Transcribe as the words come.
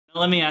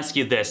Let me ask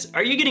you this,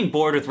 are you getting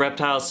bored with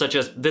reptiles such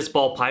as this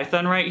ball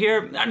python right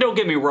here? Now, don't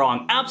get me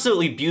wrong,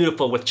 absolutely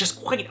beautiful with just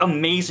quite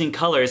amazing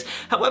colors.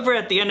 However,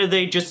 at the end of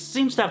the day, just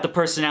seems to have the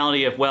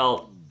personality of,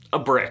 well, a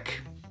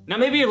brick. Now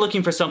maybe you're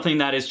looking for something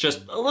that is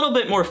just a little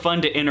bit more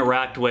fun to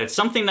interact with,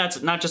 something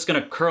that's not just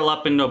gonna curl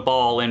up into a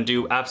ball and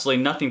do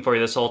absolutely nothing for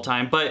you this whole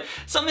time, but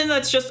something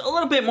that's just a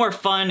little bit more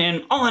fun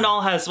and all in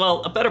all has,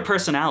 well, a better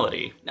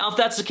personality. Now if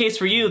that's the case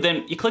for you,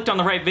 then you clicked on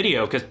the right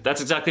video, because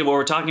that's exactly what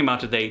we're talking about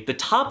today, the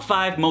top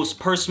 5 most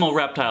personal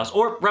reptiles,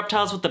 or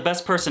reptiles with the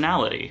best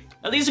personality.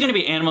 Now these are gonna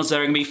be animals that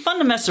are gonna be fun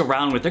to mess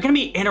around with, they're gonna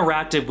be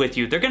interactive with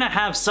you, they're gonna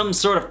have some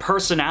sort of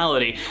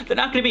personality. They're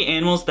not gonna be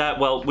animals that,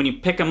 well, when you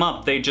pick them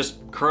up, they just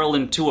curl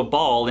into a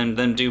ball and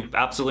then do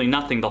absolutely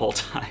nothing the whole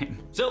time.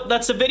 So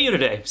that's the video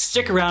today.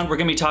 Stick around, we're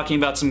gonna be talking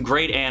about some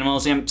great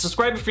animals, and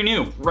subscribe if you're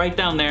new, right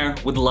down there,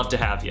 would love to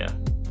have you.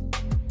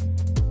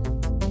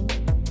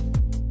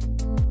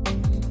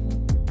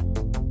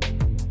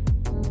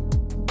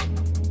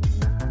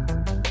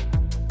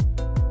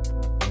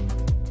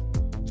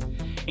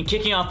 And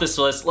kicking off this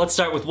list, let's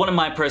start with one of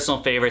my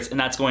personal favorites, and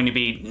that's going to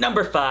be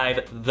number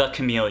 5, the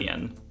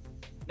chameleon.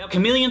 Now,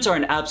 chameleons are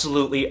an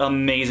absolutely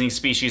amazing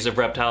species of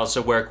reptiles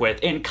to work with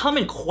and come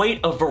in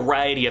quite a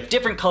variety of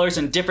different colors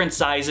and different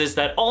sizes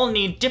that all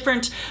need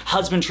different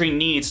husbandry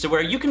needs to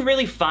where you can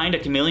really find a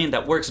chameleon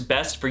that works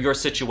best for your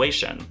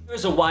situation.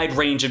 There's a wide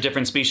range of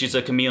different species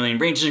of chameleon,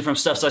 ranging from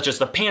stuff such as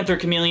the panther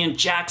chameleon,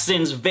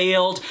 Jackson's,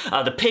 veiled,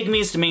 the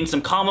pygmies to name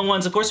some common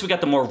ones. Of course, we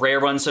got the more rare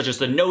ones such as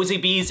the nosy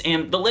bees,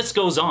 and the list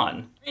goes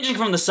on. Ranging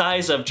from the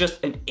size of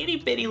just an itty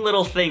bitty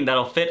little thing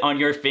that'll fit on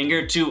your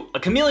finger to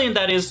a chameleon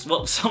that is,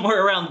 well,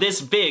 somewhere around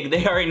this big.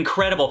 They are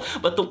incredible,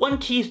 but the one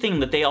key thing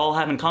that they all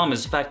have in common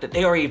is the fact that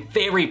they are a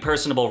very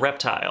personable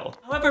reptile.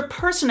 However,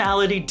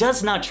 personality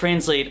does not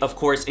translate, of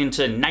course,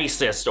 into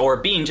nicest or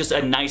being just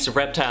a nice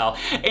reptile.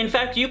 In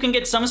fact, you can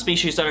get some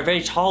species that are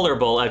very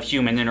tolerable of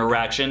human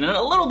interaction and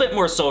a little bit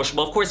more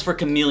sociable. Of course, for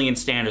chameleon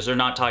standards, we're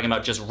not talking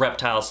about just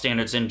reptile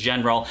standards in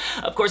general.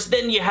 Of course,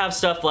 then you have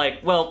stuff like,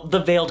 well, the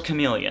veiled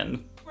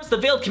chameleon. Of course, the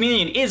veiled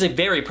chameleon is a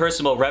very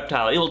personable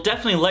reptile. It will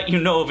definitely let you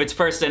know of its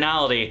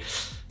personality.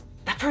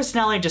 That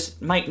personality just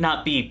might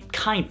not be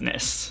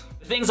kindness.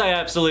 The things I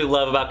absolutely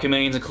love about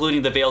chameleons,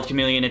 including the veiled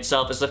chameleon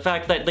itself, is the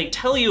fact that they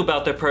tell you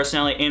about their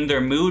personality and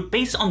their mood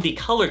based on the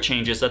color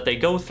changes that they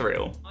go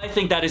through. I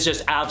think that is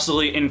just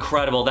absolutely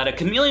incredible, that a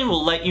chameleon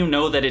will let you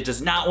know that it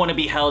does not want to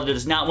be held, it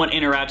does not want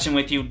interaction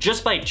with you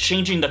just by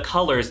changing the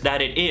colors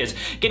that it is.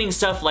 Getting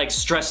stuff like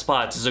stress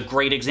spots is a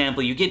great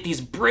example. You get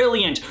these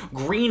brilliant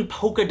green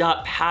polka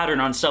dot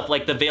pattern on stuff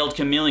like the veiled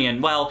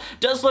chameleon. While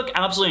does look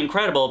absolutely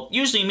incredible,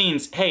 usually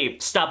means, hey,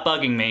 stop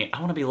bugging me, I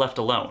want to be left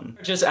alone.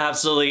 Just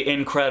absolutely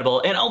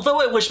incredible. And although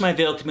I wish my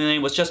veiled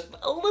chameleon was just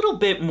a little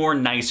bit more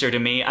nicer to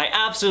me, I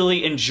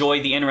absolutely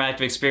enjoy the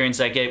interactive experience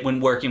I get when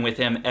working with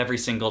him every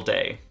single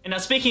day. And now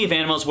speaking of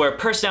animals where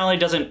personality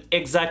doesn't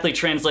exactly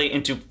translate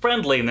into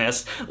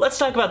friendliness, let's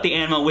talk about the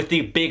animal with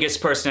the biggest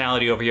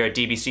personality over here at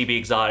DBCB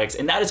Exotics,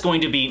 and that is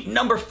going to be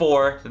number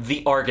 4,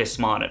 the Argus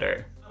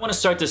Monitor. I want to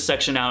start this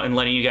section out and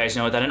letting you guys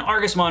know that an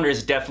Argus Monitor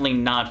is definitely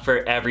not for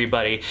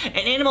everybody.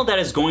 An animal that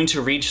is going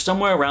to reach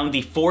somewhere around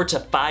the 4 to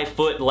 5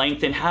 foot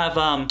length and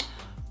have,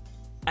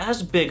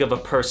 as big of a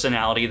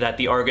personality that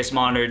the Argus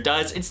Monitor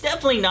does, it's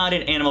definitely not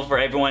an animal for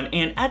everyone,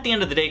 and at the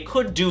end of the day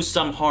could do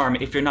some harm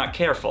if you're not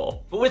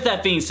careful. But with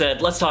that being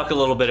said, let's talk a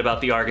little bit about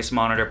the Argus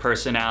Monitor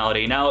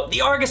personality. Now,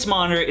 the Argus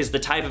Monitor is the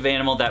type of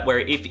animal that where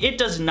if it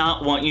does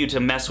not want you to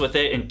mess with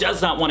it and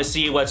does not want to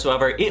see you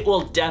whatsoever, it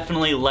will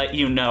definitely let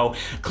you know.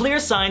 Clear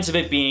signs of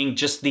it being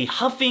just the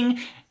huffing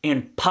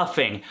and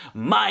puffing.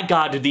 My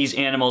god, do these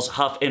animals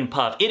huff and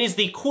puff. It is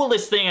the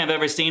coolest thing I've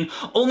ever seen,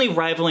 only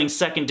rivaling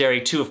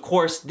secondary to, of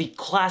course, the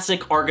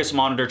classic Argus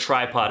Monitor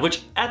tripod,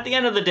 which at the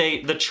end of the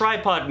day, the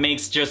tripod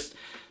makes just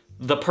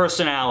the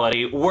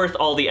personality worth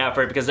all the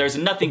effort because there's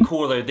nothing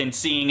cooler than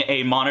seeing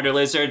a monitor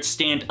lizard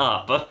stand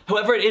up.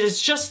 However, it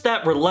is just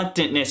that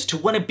reluctantness to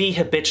want to be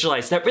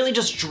habitualized that really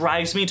just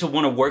drives me to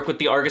want to work with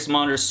the Argus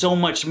Monitor so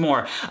much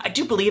more. I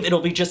do believe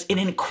it'll be just an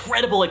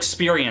incredible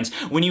experience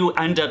when you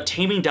end up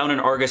taming down an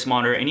Argus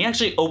Monitor and you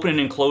actually open an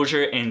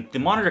enclosure and the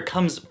monitor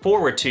comes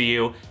forward to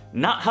you,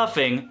 not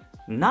huffing,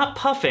 not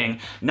puffing,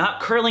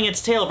 not curling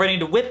its tail ready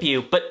to whip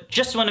you, but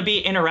just want to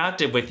be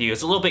interactive with you.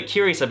 It's a little bit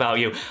curious about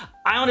you.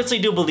 I honestly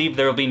do believe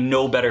there will be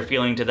no better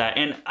feeling to that,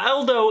 and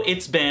although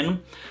it's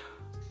been,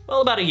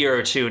 well, about a year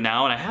or two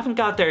now, and I haven't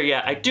got there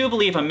yet, I do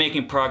believe I'm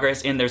making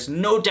progress, and there's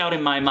no doubt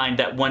in my mind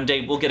that one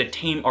day we'll get a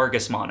tame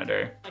Argus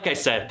Monitor. Like I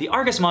said, the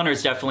Argus Monitor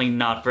is definitely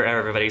not for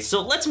everybody,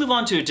 so let's move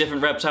on to a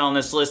different reptile on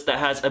this list that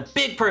has a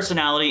big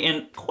personality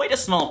and quite a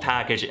small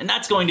package, and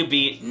that's going to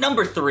be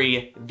number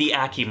 3, the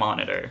Ackie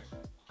Monitor.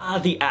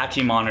 The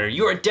Ackie Monitor.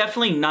 You are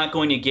definitely not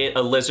going to get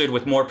a lizard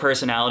with more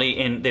personality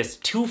in this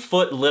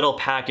 2-foot little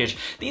package.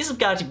 These have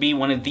got to be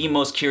one of the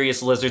most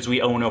curious lizards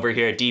we own over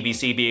here at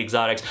DBCB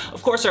Exotics.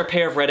 Of course, our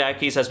pair of red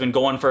Ackies has been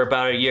going for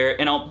about a year,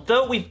 and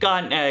although we've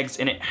gotten eggs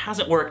and it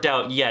hasn't worked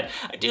out yet,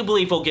 I do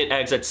believe we'll get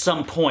eggs at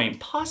some point,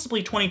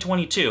 possibly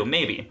 2022,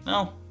 maybe.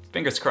 Well,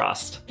 Fingers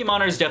crossed.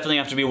 Monitors definitely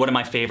have to be one of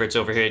my favorites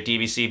over here at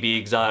DVCB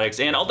Exotics,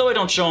 and although I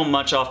don't show them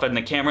much off in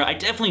the camera, I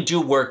definitely do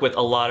work with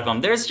a lot of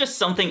them. There's just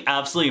something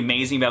absolutely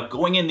amazing about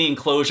going in the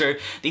enclosure,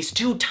 these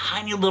two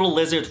tiny little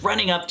lizards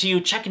running up to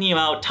you, checking you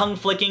out, tongue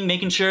flicking,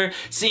 making sure,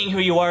 seeing who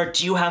you are.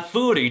 Do you have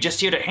food? Are you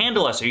just here to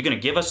handle us? Are you gonna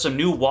give us some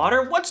new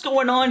water? What's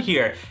going on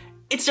here?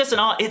 It's just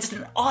it's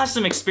an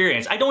awesome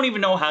experience. I don't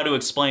even know how to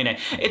explain it.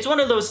 It's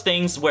one of those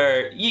things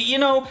where, you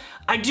know,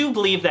 I do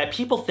believe that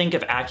people think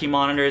of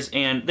monitors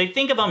and they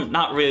think of them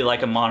not really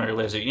like a monitor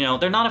lizard. You know,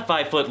 they're not a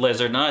 5-foot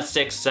lizard, not a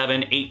 6,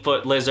 7,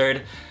 8-foot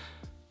lizard.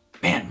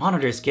 Man,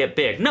 monitors get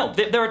big. No,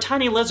 they're a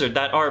tiny lizard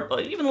that are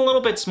even a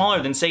little bit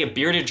smaller than, say, a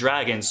bearded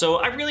dragon, so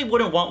I really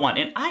wouldn't want one.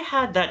 And I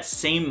had that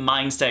same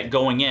mindset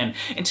going in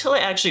until I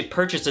actually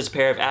purchased this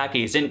pair of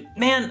Ackies, and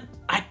man,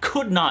 I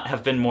could not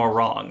have been more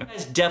wrong. You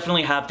guys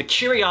definitely have the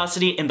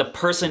curiosity and the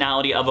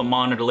personality of a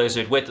monitor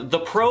lizard, with the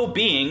pro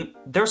being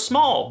they're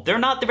small. They're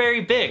not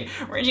very big,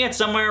 ranging at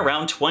somewhere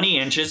around 20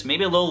 inches,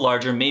 maybe a little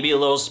larger, maybe a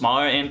little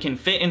smaller, and can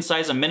fit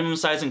inside a minimum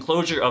size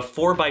enclosure of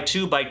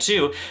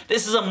 4x2x2.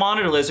 This is a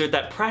monitor lizard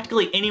that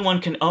practically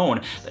anyone can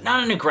own. They're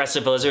not an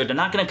aggressive lizard. They're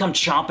not gonna come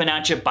chomping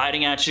at you,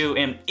 biting at you,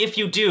 and if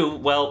you do,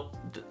 well,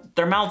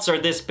 their mouths are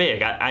this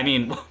big. I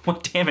mean,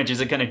 what damage is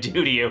it gonna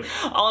do to you?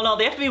 All in all,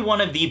 they have to be one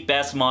of the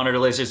best monitor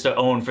lizards to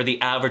own for the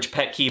average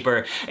pet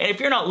keeper. And if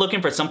you're not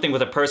looking for something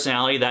with a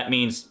personality, that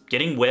means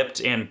getting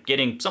whipped and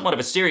getting somewhat of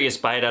a serious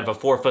bite out of a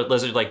 4-foot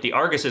lizard like the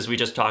Arguses we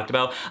just talked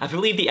about, I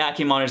believe the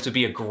Ackie monitors would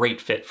be a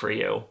great fit for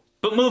you.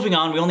 But moving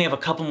on, we only have a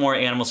couple more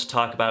animals to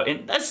talk about,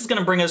 and this is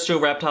gonna bring us to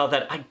a reptile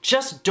that I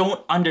just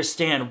don't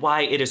understand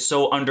why it is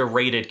so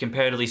underrated,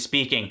 comparatively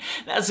speaking.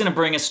 That's gonna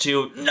bring us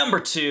to number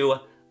 2,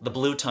 the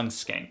blue-tongued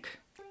skink.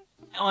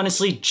 I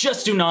honestly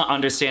just do not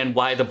understand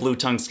why the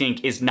blue-tongued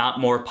skink is not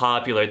more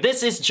popular.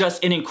 This is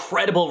just an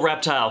incredible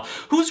reptile,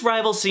 whose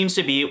rival seems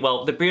to be,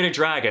 well, the bearded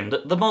dragon,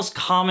 the most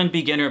common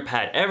beginner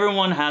pet.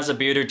 Everyone has a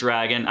bearded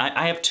dragon.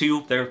 I have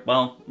 2, they're,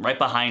 well, right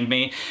behind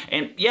me.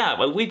 And yeah,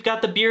 well, we've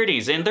got the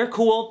beardies, and they're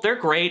cool, they're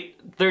great.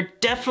 They're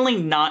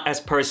definitely not as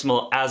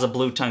personable as a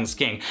blue-tongued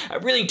skink. I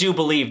really do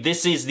believe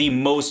this is the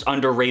most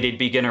underrated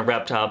beginner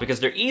reptile because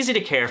they're easy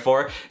to care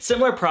for,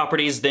 similar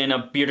properties than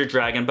a bearded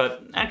dragon,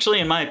 but actually,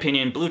 in my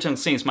opinion, blue-tongued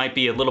skinks might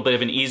be a little bit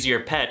of an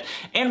easier pet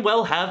and,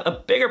 well, have a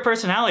bigger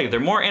personality. They're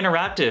more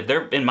interactive.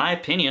 They're, in my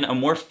opinion, a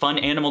more fun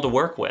animal to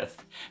work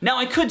with. Now,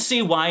 I could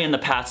see why in the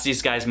past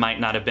these guys might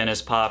not have been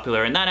as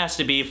popular, and that has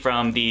to be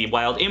from the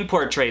wild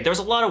import trade. There's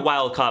a lot of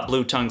wild-caught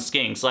blue-tongued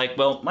skinks, like,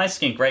 well, my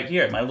skink right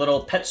here, my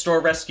little pet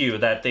store rescue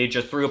that they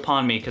just threw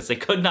upon me because they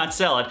could not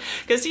sell it,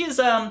 because he is,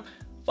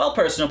 well,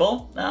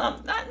 personable,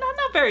 not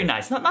very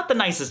nice, not the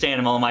nicest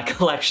animal in my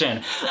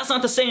collection. That's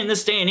not to say in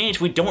this day and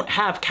age we don't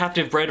have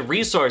captive bred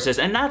resources,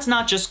 and that's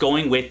not just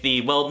going with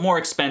the, well, more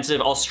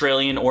expensive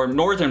Australian or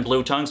northern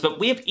blue tongues, but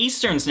we have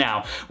easterns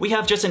now. We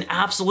have just an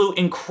absolute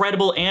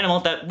incredible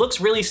animal that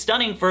looks really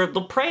stunning for the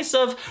price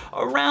of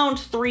around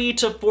 $300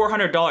 to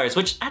 $400,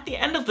 which at the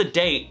end of the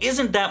day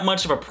isn't that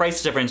much of a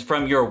price difference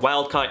from your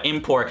wild-caught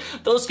import.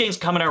 Those skinks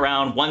coming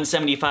around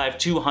 $175,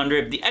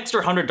 $200. The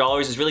extra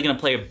 $100 is really gonna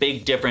play a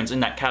big difference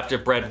in that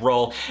captive bred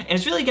role, and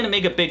it's really gonna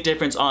make a big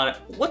difference on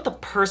what the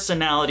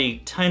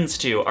personality tends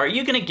to. Are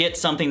you gonna get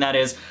something that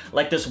is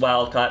like this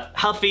wild-caught,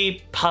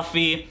 huffy,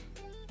 puffy,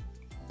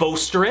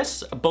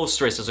 boisterous?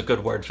 Boisterous is a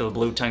good word for the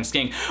blue-tongued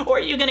skink. Or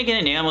are you gonna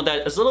get an animal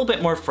that is a little bit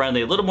more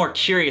friendly, a little more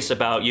curious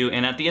about you,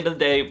 and at the end of the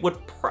day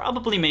would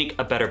probably make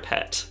a better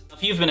pet?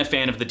 If you've been a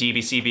fan of the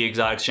DVCB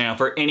Exotics channel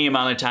for any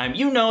amount of time,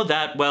 you know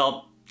that,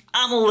 well,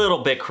 I'm a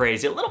little bit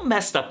crazy, a little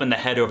messed up in the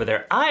head over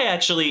there. I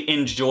actually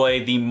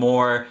enjoy the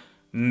more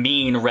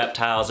mean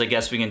reptiles, I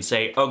guess we can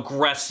say,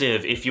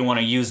 aggressive if you want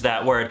to use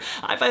that word.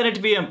 I find it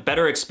to be a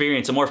better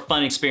experience, a more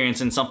fun experience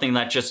than something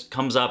that just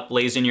comes up,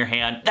 lays in your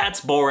hand.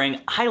 That's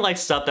boring. I like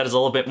stuff that is a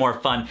little bit more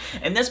fun,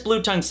 and this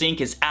blue-tongued skink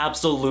is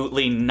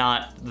absolutely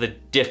not the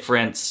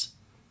difference.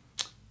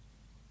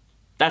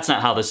 That's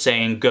not how the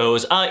saying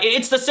goes.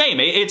 It's the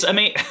same. I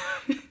mean,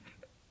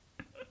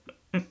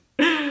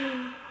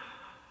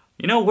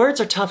 you know, words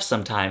are tough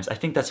sometimes. I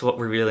think that's what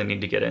we really need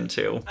to get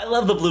into. I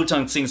love the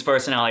blue-tongued skink's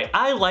personality.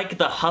 I like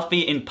the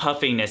huffy and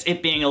puffiness,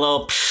 it being a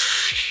little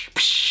psh,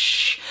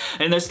 psh.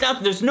 And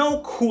there's no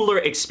cooler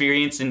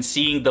experience than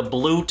seeing the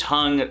blue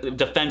tongue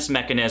defense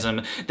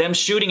mechanism, them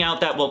shooting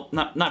out that, well,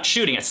 not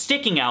shooting,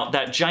 sticking out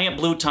that giant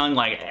blue tongue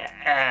like,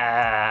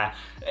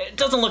 It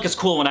doesn't look as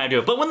cool when I do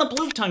it, but when the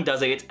blue tongue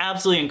does it, it's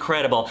absolutely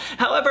incredible.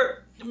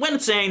 However,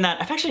 when saying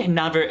that, I've actually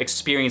never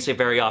experienced it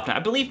very often. I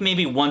believe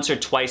maybe once or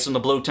twice when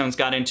the blue tongue's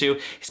got into,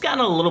 he's gotten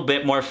a little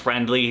bit more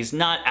friendly. He's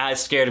not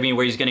as scared of me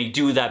where he's gonna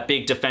do that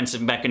big defensive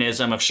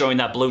mechanism of showing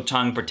that blue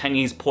tongue,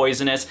 pretending he's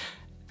poisonous.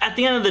 At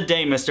the end of the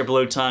day, Mr.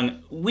 Blue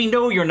Tongue, we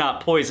know you're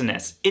not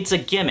poisonous. It's a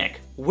gimmick.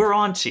 We're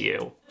on to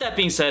you. That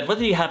being said,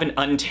 whether you have an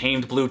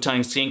untamed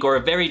blue-tongued skink or a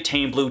very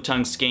tame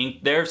blue-tongued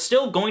skink, they're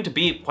still going to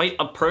be quite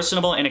a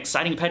personable and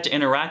exciting pet to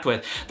interact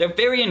with. They're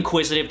very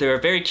inquisitive, they're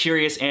a very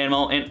curious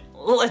animal, and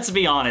let's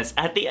be honest,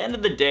 at the end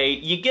of the day,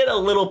 you get a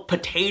little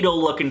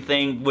potato-looking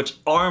thing with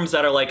arms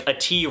that are like a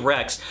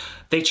T-Rex.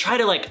 they try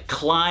to like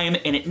climb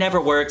and it never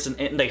works,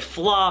 and they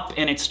flop,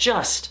 and it's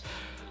just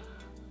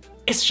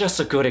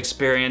a good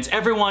experience.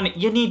 Everyone,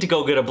 you need to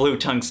go get a blue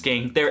tongue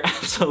skink. They're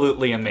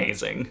absolutely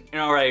amazing. And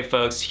alright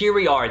folks, here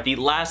we are, the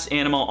last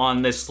animal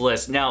on this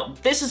list. Now,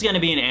 this is gonna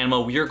be an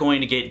animal where you're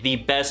going to get the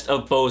best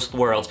of both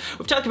worlds.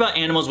 We've talked about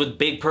animals with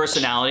big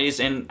personalities,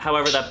 and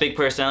however that big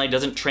personality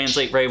doesn't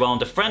translate very well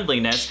into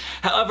friendliness.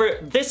 However,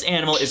 this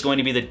animal is going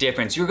to be the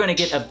difference. You're gonna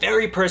get a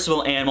very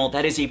personable animal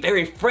that is a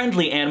very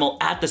friendly animal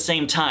at the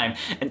same time.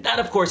 And that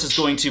of course is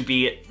going to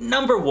be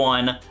number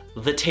 1,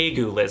 the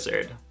tegu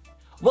lizard.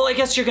 Well, I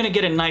guess you're gonna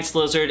get a nice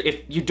lizard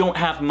if you don't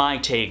have my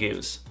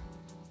tegus.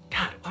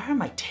 God, why are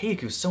my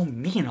tegus so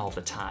mean all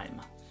the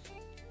time?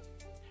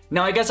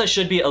 Now, I guess I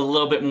should be a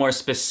little bit more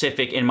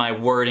specific in my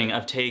wording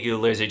of tegu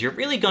lizard. You're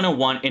really gonna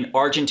want an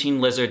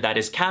Argentine lizard that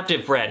is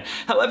captive bred.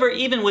 However,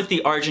 even with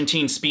the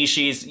Argentine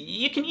species,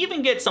 you can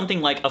even get something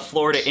like a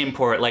Florida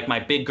import, like my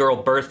big girl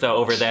Bertha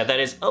over there, that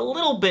is a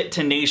little bit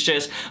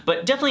tenacious,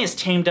 but definitely has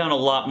tamed down a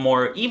lot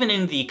more, even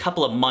in the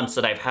couple of months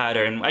that I've had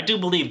her. And I do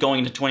believe going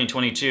into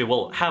 2022,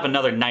 we'll have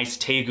another nice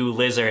tegu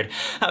lizard.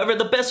 However,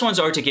 the best ones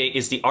are to get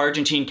is the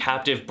Argentine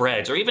captive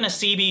breds, or even a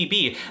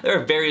CBB. There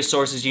are various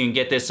sources you can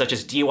get this, such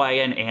as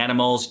DYN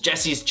Animals,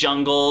 Jesse's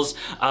Jungles,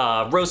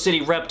 Rose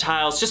City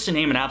Reptiles, just to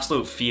name an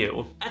absolute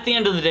few. At the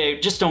end of the day,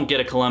 just don't get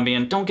a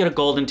Colombian, don't get a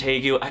golden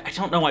tegu. I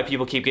don't know why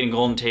people keep getting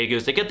golden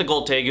tegus. They get the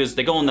gold tegus,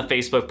 they go in the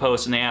Facebook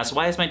post and they ask,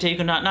 why is my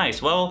tegu not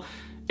nice? Well,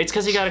 it's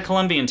because you got a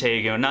Colombian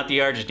tegu, not the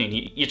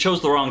Argentine. You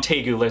chose the wrong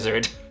tegu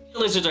lizard.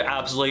 Lizards are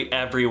absolutely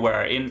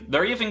everywhere, and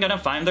they're even gonna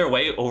find their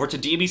way over to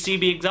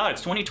DBCB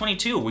Exotics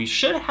 2022. We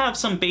should have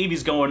some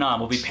babies going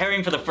on. We'll be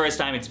pairing for the first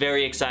time. It's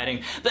very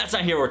exciting. But that's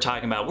not here we're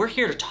talking about. We're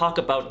here to talk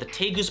about the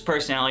tegu's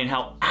personality and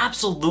how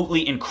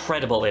absolutely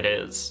incredible it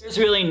is. There's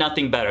really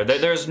nothing better.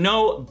 There's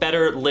no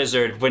better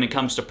lizard when it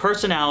comes to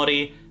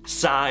personality,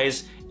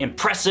 size,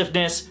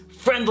 impressiveness,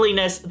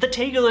 friendliness. The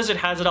tegu lizard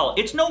has it all.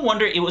 It's no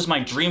wonder it was my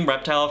dream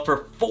reptile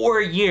for 4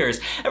 years.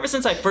 Ever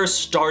since I first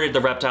started the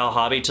reptile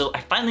hobby till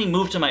I finally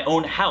moved to my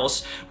own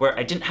house where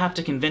I didn't have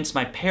to convince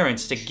my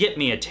parents to get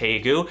me a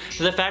tegu.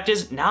 So the fact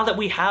is, now that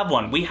we have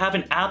one, we have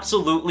an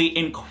absolutely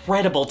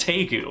incredible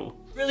tegu.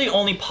 Really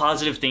only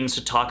positive things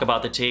to talk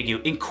about the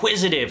tegu.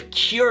 Inquisitive,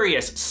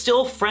 curious,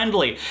 still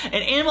friendly.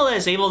 An animal that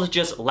is able to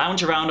just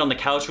lounge around on the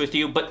couch with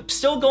you, but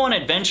still go on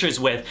adventures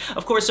with.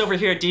 Of course, over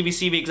here at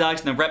DVCV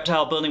Exotics in the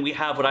reptile building, we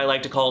have what I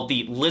like to call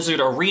the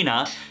lizard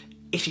arena.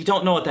 If you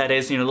don't know what that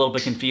is and you're a little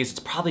bit confused, it's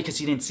probably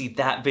because you didn't see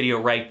that video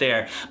right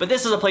there. But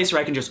this is a place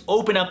where I can just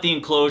open up the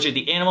enclosure,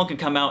 the animal can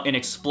come out and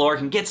explore,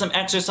 can get some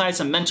exercise,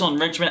 some mental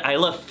enrichment. I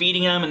love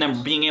feeding them and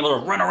then being able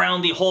to run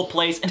around the whole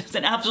place, and it's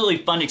an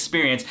absolutely fun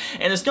experience.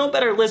 And there's no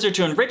better lizard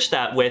to enrich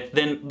that with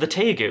than the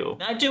tegu.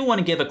 Now, I do want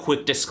to give a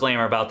quick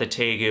disclaimer about the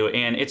tegu,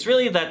 and it's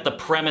really that the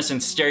premise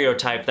and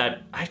stereotype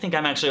that I think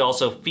I'm actually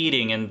also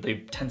feeding in the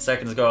 10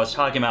 seconds ago I was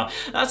talking about.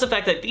 That's the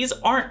fact that these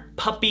aren't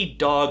puppy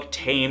dog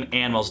tame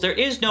animals. There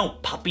is no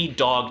puppy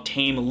dog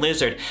tame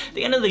lizard. At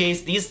the end of the day,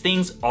 these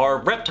things are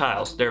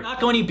reptiles. They're not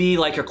going to be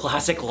like your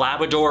classic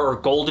Labrador or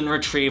Golden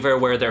Retriever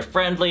where they're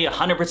friendly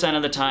 100%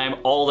 of the time,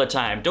 all the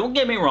time. Don't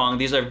get me wrong,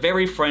 these are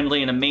very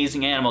friendly and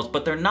amazing animals,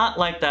 but they're not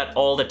like that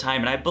all the time.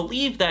 And I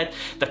believe that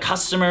the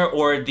customer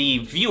or the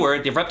viewer,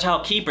 the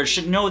reptile keeper,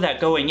 should know that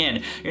going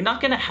in. You're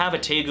not gonna have a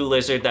tegu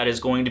lizard that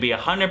is going to be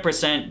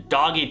 100%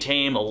 doggy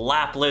tame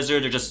lap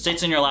lizard or just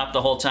sits in your lap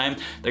the whole time.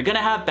 They're gonna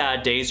have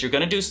bad days. You're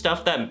gonna do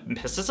stuff that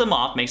pisses them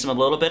off, makes them a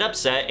little bit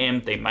upset,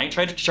 and they might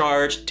try to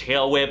charge,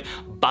 tail whip,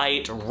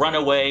 bite, run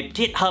away,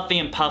 get huffy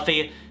and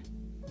puffy.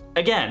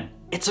 Again,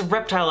 it's a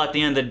reptile at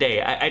the end of the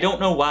day. I don't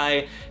know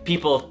why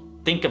people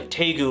think of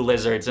tegu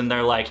lizards and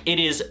they're like, it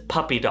is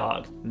puppy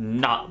dog,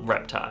 not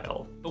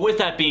reptile. But with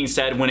that being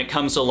said, when it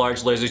comes to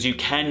large lizards, you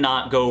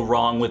cannot go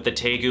wrong with the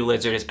tegu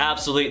lizard. It's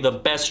absolutely the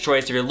best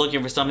choice if you're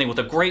looking for something with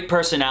a great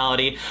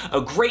personality,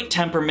 a great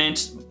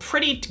temperament,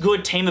 pretty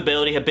good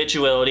tameability,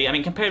 habituality. I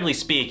mean, comparatively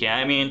speaking,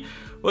 I mean,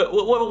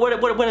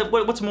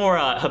 what's more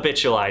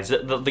habitualized?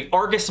 The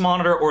Argus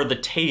monitor or the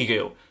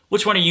tegu?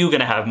 Which one are you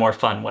gonna have more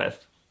fun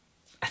with?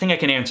 I think I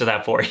can answer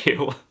that for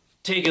you.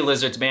 Tegu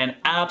lizards, man,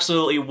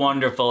 absolutely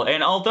wonderful.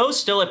 And although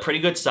still a pretty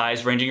good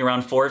size, ranging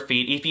around 4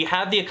 feet, if you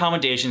have the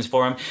accommodations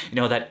for them, you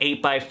know, that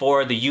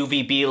 8x4, the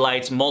UVB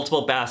lights,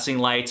 multiple basking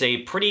lights,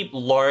 a pretty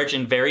large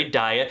and varied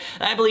diet,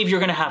 I believe you're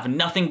gonna have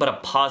nothing but a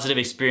positive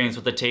experience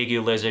with the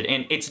tegu lizard.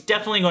 And it's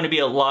definitely going to be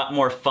a lot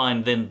more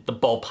fun than the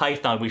ball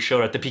python we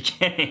showed at the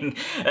beginning.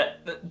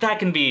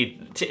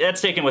 That's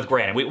taken with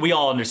granted. We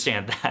all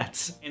understand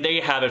that. And there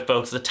you have it,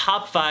 folks, the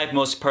top 5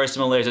 most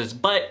personal lizards.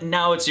 But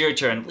now it's your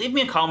turn. Leave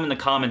me a comment in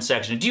the comments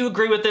section. Do you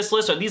agree with this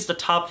list? Are these the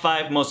top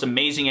 5 most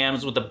amazing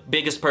animals with the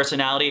biggest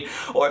personality?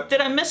 Or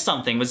did I miss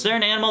something? Was there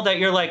an animal that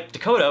you're like,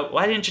 Dakota,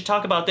 why didn't you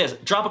talk about this?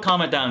 Drop a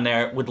comment down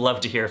there. Would love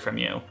to hear from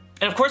you.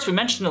 And of course, we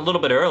mentioned a little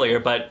bit earlier,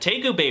 but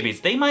tegu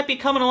babies, they might be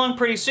coming along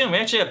pretty soon. We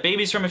actually have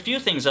babies from a few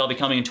things that'll be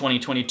coming in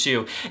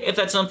 2022. If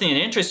that's something that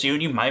interests you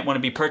and you might want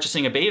to be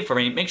purchasing a baby for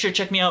me, make sure to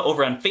check me out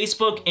over on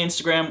Facebook,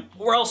 Instagram.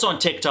 We're also on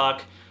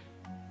TikTok.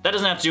 That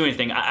doesn't have to do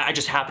anything. I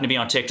just happen to be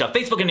on TikTok.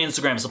 Facebook and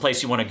Instagram is the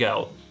place you want to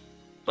go.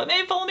 But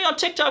maybe follow me on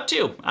TikTok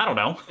too. I don't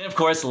know. And of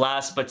course,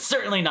 last but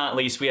certainly not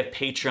least, we have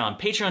Patreon.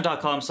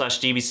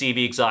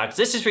 Patreon.com/dbcbexotics.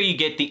 This is where you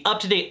get the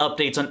up-to-date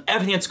updates on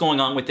everything that's going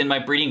on within my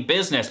breeding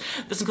business.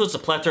 This includes the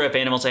plethora of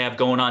animals I have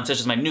going on, such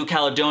as my New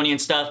Caledonian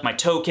stuff, my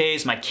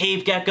tokays, my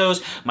cave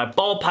geckos, my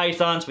ball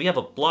pythons. We have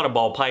a lot of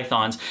ball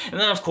pythons. And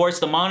then of course,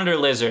 the monitor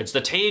lizards,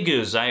 the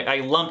tegus. I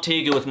lump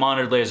tegu with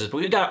monitor lizards. But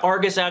we've got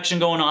Argus action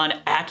going on,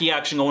 Aki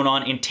action going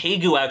on, and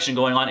tegu action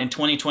going on in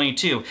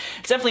 2022.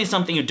 It's definitely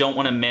something you don't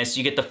want to miss.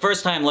 You get the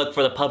first time look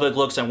for the public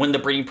looks on when the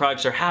breeding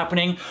projects are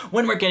happening,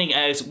 when we're getting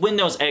eggs, when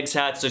those eggs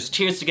hatch. There's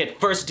tiers to get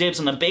first dibs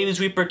on the babies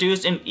we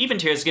produced, and even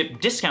tiers to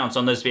get discounts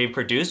on those babies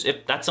produced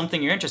if that's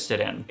something you're interested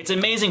in. It's an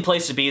amazing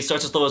place to be. It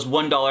starts as low as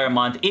 $1 a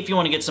month. If you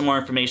want to get some more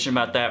information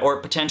about that or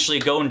potentially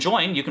go and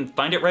join, you can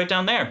find it right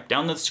down there,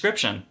 down in the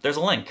description. There's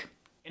a link.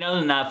 And other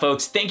than that,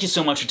 folks, thank you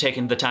so much for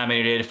taking the time out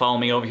of your day to follow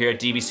me over here at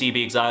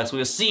DBCB Exotics. We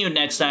will see you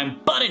next time,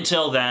 but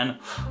until then,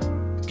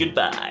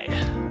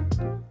 goodbye.